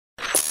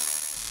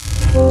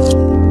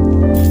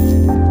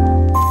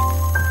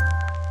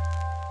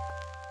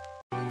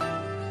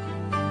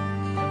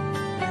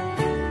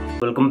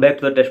back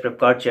to the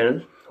TestprepKart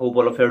channel. Hope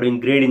all of you are doing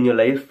great in your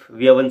life.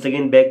 We are once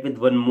again back with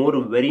one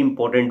more very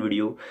important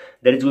video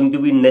that is going to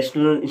be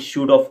National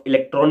Institute of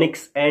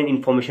Electronics and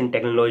Information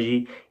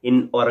Technology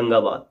in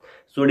Aurangabad.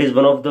 So it is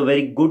one of the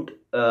very good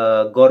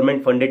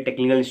government funded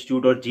technical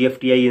institute or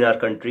GFTI in our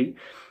country.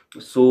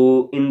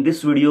 So in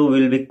this video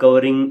we will be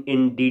covering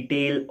in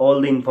detail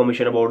all the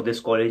information about this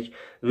college.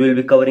 We will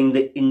be covering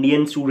the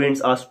Indian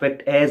students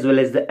aspect as well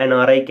as the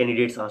NRI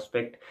candidates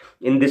aspect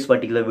in this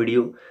particular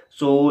video.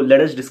 So let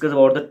us discuss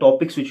about the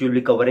topics which we will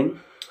be covering.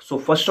 So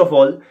first of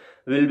all,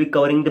 we will be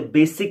covering the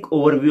basic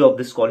overview of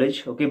this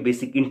college, okay,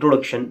 basic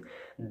introduction.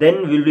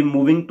 Then we will be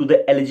moving to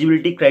the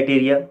eligibility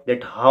criteria,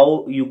 that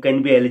how you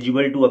can be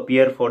eligible to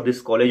appear for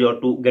this college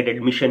or to get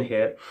admission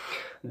here.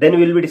 Then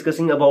we will be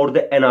discussing about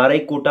the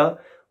NRI quota,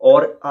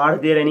 or are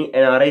there any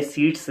NRI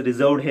seats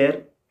reserved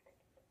here.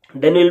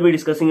 Then we will be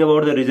discussing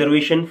about the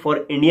reservation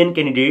for Indian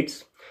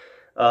candidates.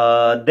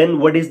 Then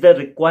what is the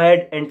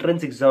required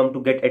entrance exam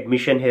to get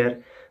admission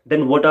here.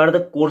 Then what are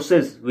the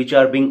courses which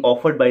are being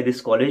offered by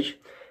this college.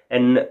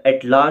 And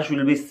at last we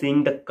will be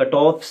seeing the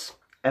cutoffs,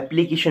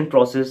 application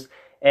process,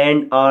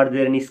 and are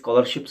there any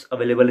scholarships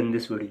available in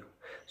this video.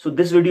 So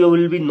this video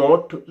will be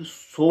not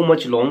so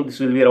much long. This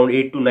will be around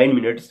 8 to 9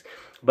 minutes.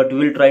 But we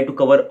will try to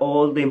cover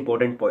all the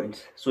important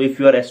points. So if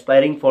you are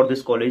aspiring for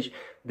this college,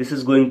 this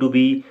is going to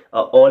be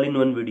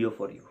all-in-one video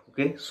for you.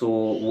 Okay, so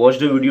watch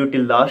the video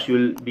till last. You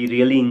will be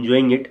really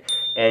enjoying it.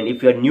 And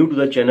if you are new to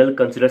the channel,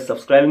 consider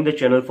subscribing the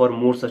channel for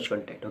more such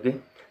content. Okay,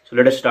 so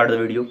let us start the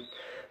video.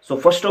 So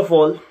first of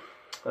all,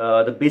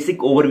 the basic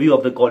overview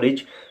of the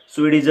college.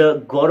 So it is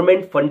a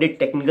government-funded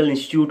technical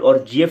institute or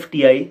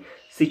GFTI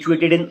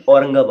situated in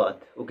Aurangabad.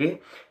 Okay,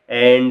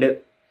 and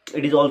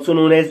it is also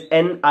known as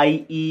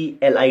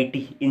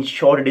NIELIT. In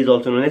short, it is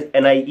also known as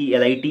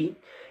NIELIT.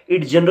 It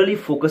generally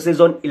focuses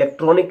on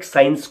electronic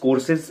science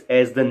courses,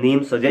 as the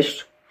name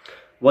suggests.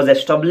 Was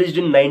established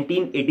in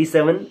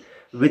 1987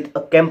 with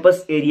a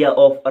campus area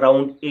of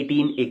around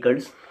 18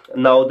 acres.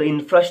 Now, the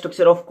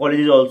infrastructure of college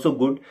is also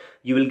good.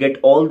 You will get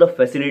all the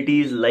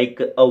facilities like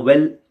a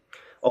well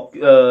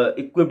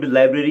equipped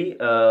library.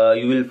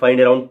 You will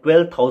find around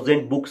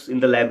 12,000 books in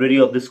the library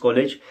of this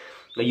college.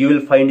 You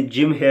will find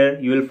gym here.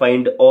 You will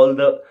find all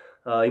the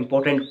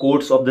important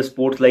courts of the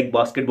sports like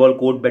basketball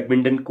court,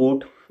 badminton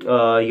court.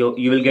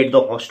 You will get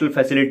the hostel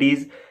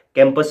facilities,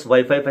 campus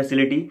Wi-Fi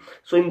facility.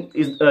 So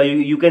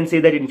you can say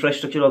that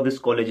infrastructure of this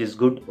college is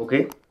good.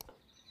 Okay,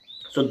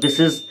 so this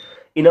is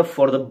enough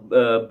for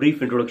the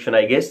brief introduction,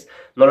 I guess.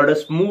 Now let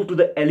us move to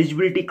the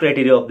eligibility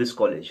criteria of this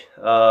college.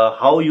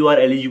 How you are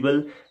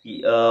eligible,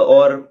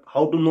 or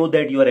how to know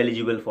that you are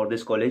eligible for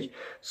this college.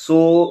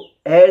 So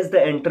as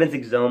the entrance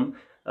exam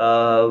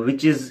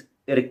which is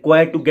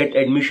required to get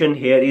admission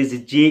here is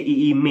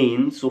JEE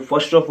Main. So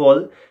first of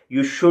all,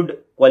 you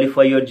should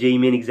qualify your JEE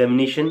Main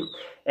examination,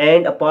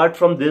 and apart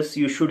from this,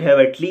 you should have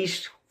at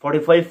least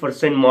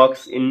 45%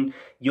 marks in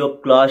your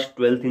class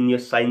 12th in your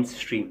science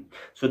stream.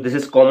 So this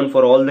is common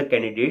for all the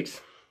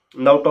candidates.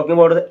 Now talking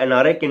about the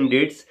NRI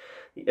candidates,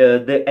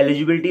 the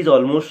eligibility is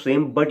almost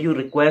same, but you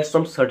require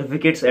some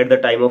certificates at the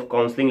time of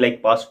counseling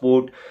like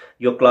passport,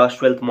 your class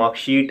 12th mark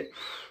sheet,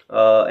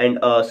 and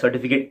a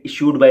certificate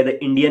issued by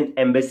the Indian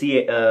embassy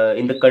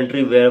in the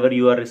country wherever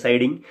you are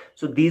residing.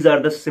 So these are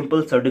the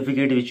simple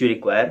certificates which you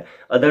require.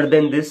 Other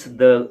than this,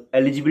 the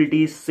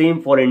eligibility is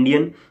same for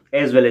Indian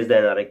as well as the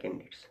NRI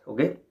candidates.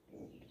 Okay,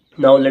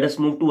 now let us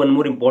move to one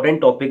more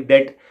important topic,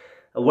 that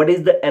what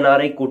is the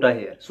NRI quota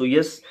here. So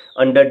yes,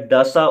 under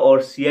DASA or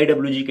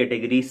CIWG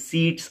category,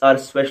 seats are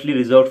specially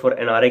reserved for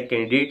NRI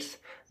candidates.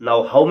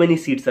 Now, how many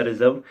seats are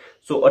reserved?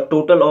 So a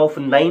total of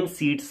 9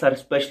 seats are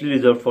specially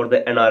reserved for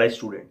the NRI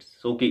students.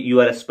 So okay, you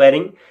are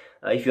aspiring.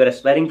 If you are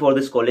aspiring for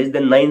this college,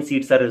 then 9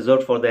 seats are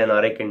reserved for the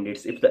NRI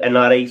candidates. If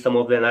some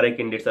of the NRI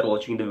candidates are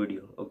watching the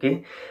video.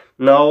 Okay.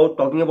 Now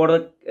talking about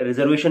a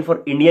reservation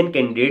for Indian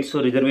candidates.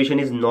 So reservation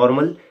is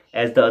normal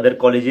as the other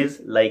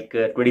colleges, like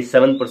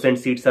 27%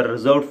 seats are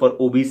reserved for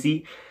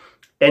OBC,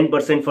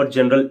 10% for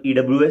general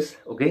EWS.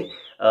 Okay.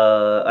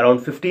 Around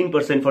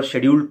 15% for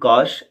scheduled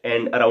caste,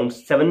 and around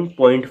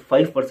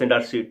 7.5%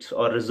 are seats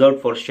are reserved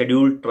for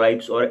scheduled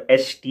tribes or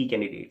ST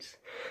candidates.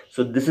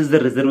 So this is the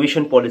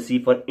reservation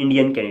policy for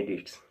Indian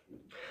candidates.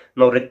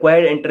 Now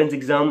required entrance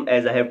exam,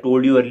 as I have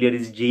told you earlier,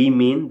 is JEE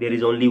Main. There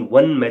is only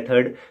one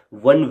method,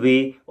 one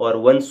way, or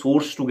one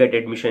source to get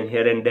admission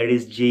here, and that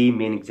is JEE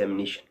Main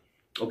examination.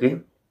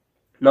 Okay.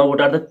 Now what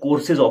are the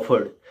courses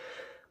offered?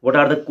 What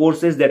are the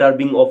courses that are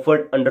being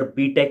offered under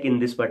BTech in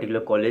this particular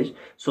college?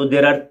 So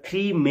there are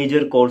 3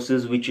 major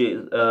courses which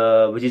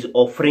is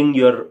offering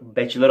your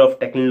Bachelor of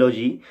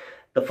Technology.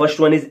 The first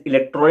one is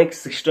Electronic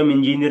System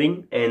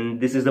Engineering,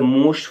 and this is the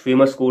most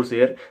famous course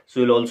here.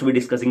 So we'll also be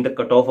discussing the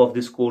cutoff of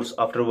this course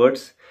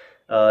afterwards.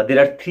 There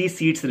are 3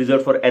 seats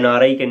reserved for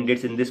NRI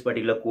candidates in this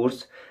particular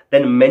course.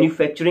 Then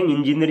Manufacturing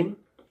Engineering,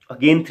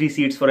 again 3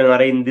 seats for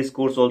NRI in this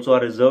course also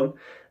are reserved.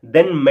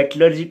 Then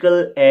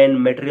metallurgical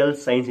and material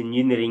science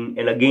engineering,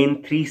 and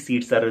again 3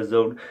 seats are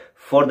reserved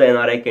for the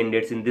NRI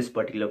candidates in this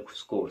particular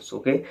course.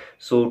 Okay,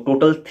 so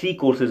total 3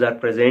 courses are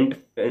present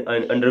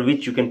under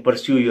which you can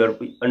pursue your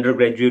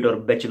undergraduate or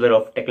bachelor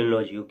of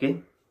technology.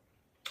 Okay,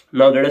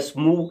 now let us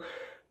move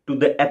to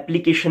the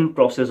application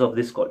process of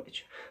this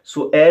college.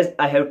 So as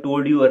I have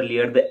told you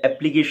earlier, the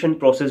application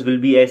process will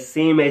be as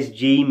same as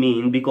JEE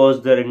Main,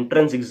 because the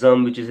entrance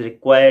exam which is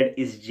required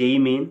is JEE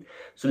Main.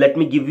 So let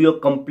me give you a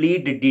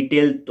complete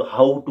detail to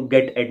how to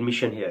get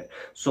admission here.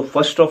 So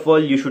first of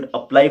all, you should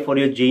apply for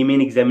your JEE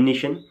Main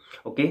examination.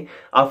 Okay,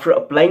 after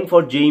applying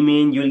for JEE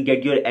Main, you will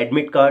get your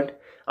admit card.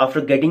 After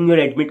getting your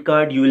admit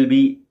card, you will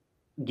be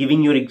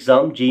giving your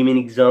exam, JEE Main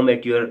exam,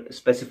 at your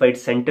specified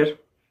center.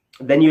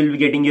 Then you will be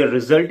getting your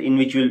result, in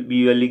which you will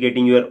be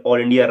getting your all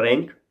India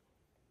rank.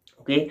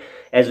 Okay,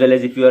 as well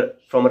as if you are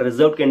from a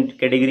reserved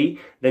category,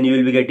 then you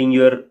will be getting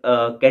your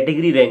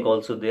category rank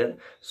also there.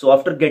 So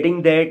after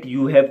getting that,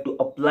 you have to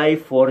apply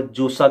for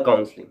JOSA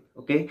counseling.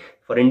 Okay,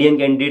 for Indian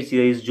candidates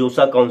there is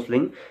JOSA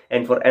counseling,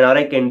 and for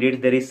NRI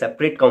candidates there is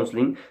separate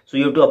counseling. So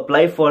you have to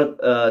apply for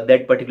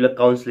that particular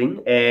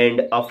counseling,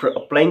 and after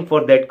applying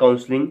for that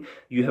counseling,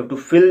 you have to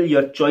fill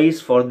your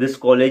choice for this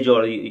college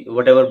or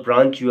whatever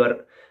branch you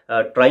are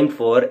trying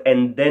for,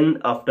 and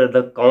then after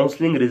the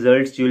counseling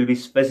results, you will be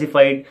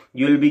specified,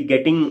 you will be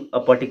getting a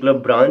particular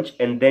branch,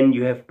 and then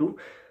you have to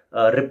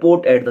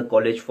report at the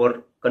college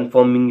for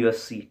confirming your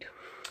seat.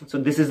 So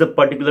this is the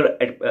particular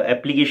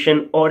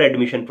application or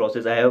admission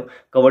process. I have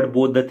covered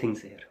both the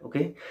things here.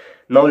 Okay,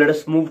 now let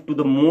us move to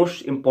the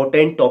most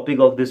important topic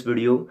of this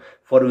video,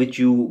 for which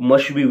you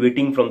must be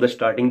waiting from the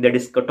starting, that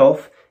is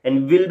cutoff.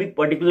 And we'll be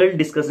particularly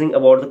discussing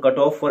about the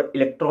cutoff for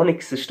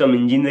electronic system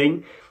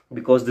engineering,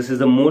 because this is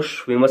the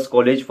most famous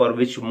college for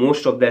which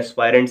most of the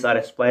aspirants are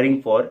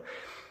aspiring for.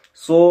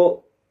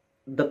 So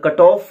the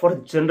cutoff for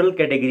general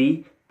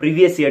category,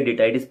 previous year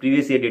data, it is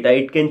previous year data,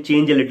 it can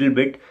change a little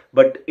bit,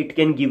 but it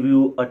can give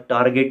you a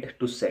target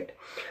to set.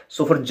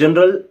 So for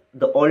general,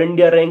 the all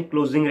India rank,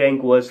 closing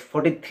rank was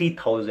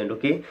 43,000.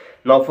 Okay,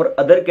 now for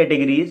other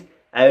categories,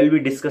 I will be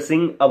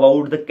discussing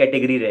about the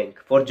category rank.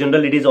 For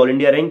general, it is all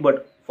India rank,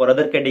 but for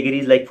other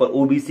categories, like for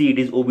OBC, it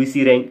is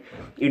OBC rank,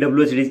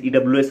 EWS, it is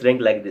EWS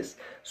rank, like this.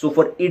 So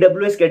for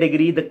EWS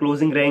category, the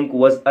closing rank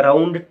was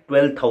around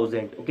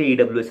 12,000. Okay,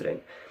 EWS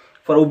rank.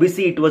 For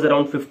OBC, it was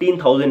around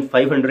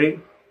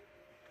 15,500.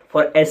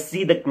 For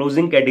SC, the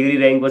closing category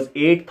rank was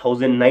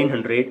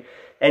 8,900.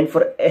 And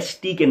for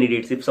ST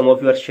candidates, if some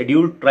of you are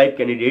scheduled tribe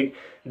candidate,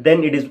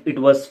 then it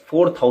was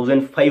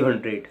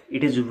 4,500.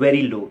 It is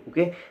very low.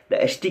 Okay,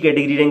 the ST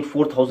category rank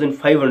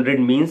 4,500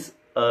 means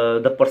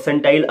the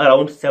percentile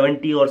around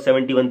 70 or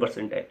 71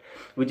 percentile,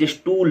 which is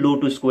too low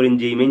to score in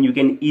JEE Main. You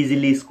can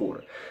easily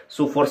score.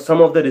 So for some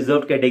of the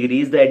reserved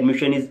categories, the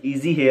admission is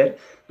easy here,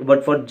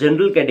 but for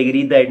general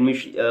category, the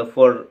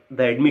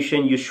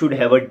admission you should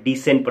have a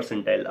decent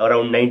percentile,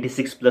 around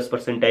 96 plus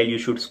percentile you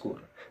should score.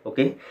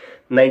 Okay,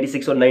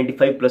 96 or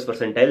 95 plus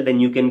percentile, then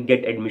you can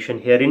get admission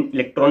here in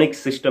electronic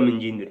system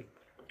engineering.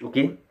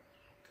 Okay,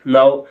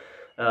 now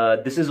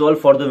this is all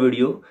for the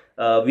video.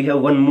 We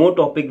have one more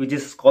topic, which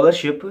is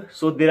scholarship.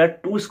 So there are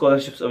 2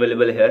 scholarships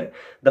available here.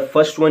 The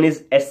first one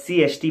is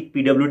SC, ST,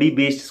 PWD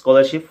based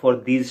scholarship for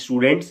these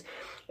students,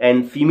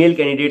 and female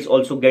candidates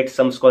also get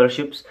some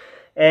scholarships.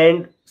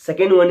 And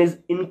second one is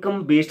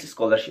income based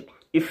scholarship.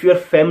 If your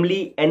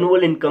family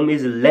annual income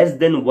is less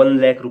than 1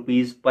 lakh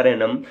rupees per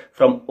annum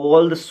from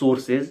all the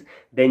sources,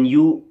 then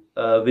you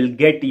will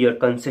get your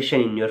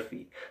concession in your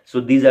fee. So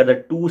these are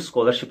the 2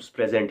 scholarships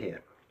present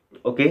here.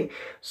 Okay,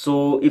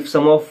 so if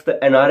some of the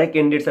NRI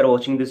candidates are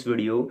watching this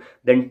video,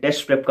 then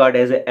TestprepKart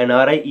has an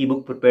NRI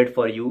ebook prepared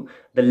for you.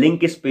 The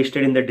link is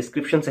pasted in the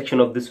description section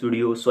of this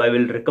video. So I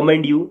will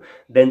recommend you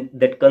then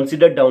that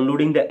consider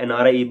downloading the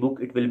NRI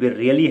ebook. It will be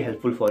really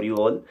helpful for you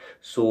all.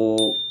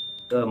 So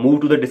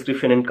move to the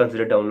description and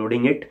consider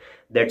downloading it.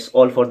 That's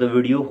all for the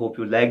video. Hope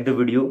you liked the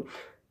video.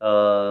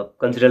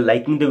 Consider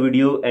liking the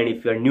video, and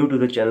if you are new to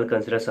the channel,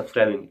 consider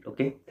subscribing.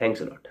 Okay, thanks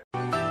a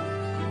lot.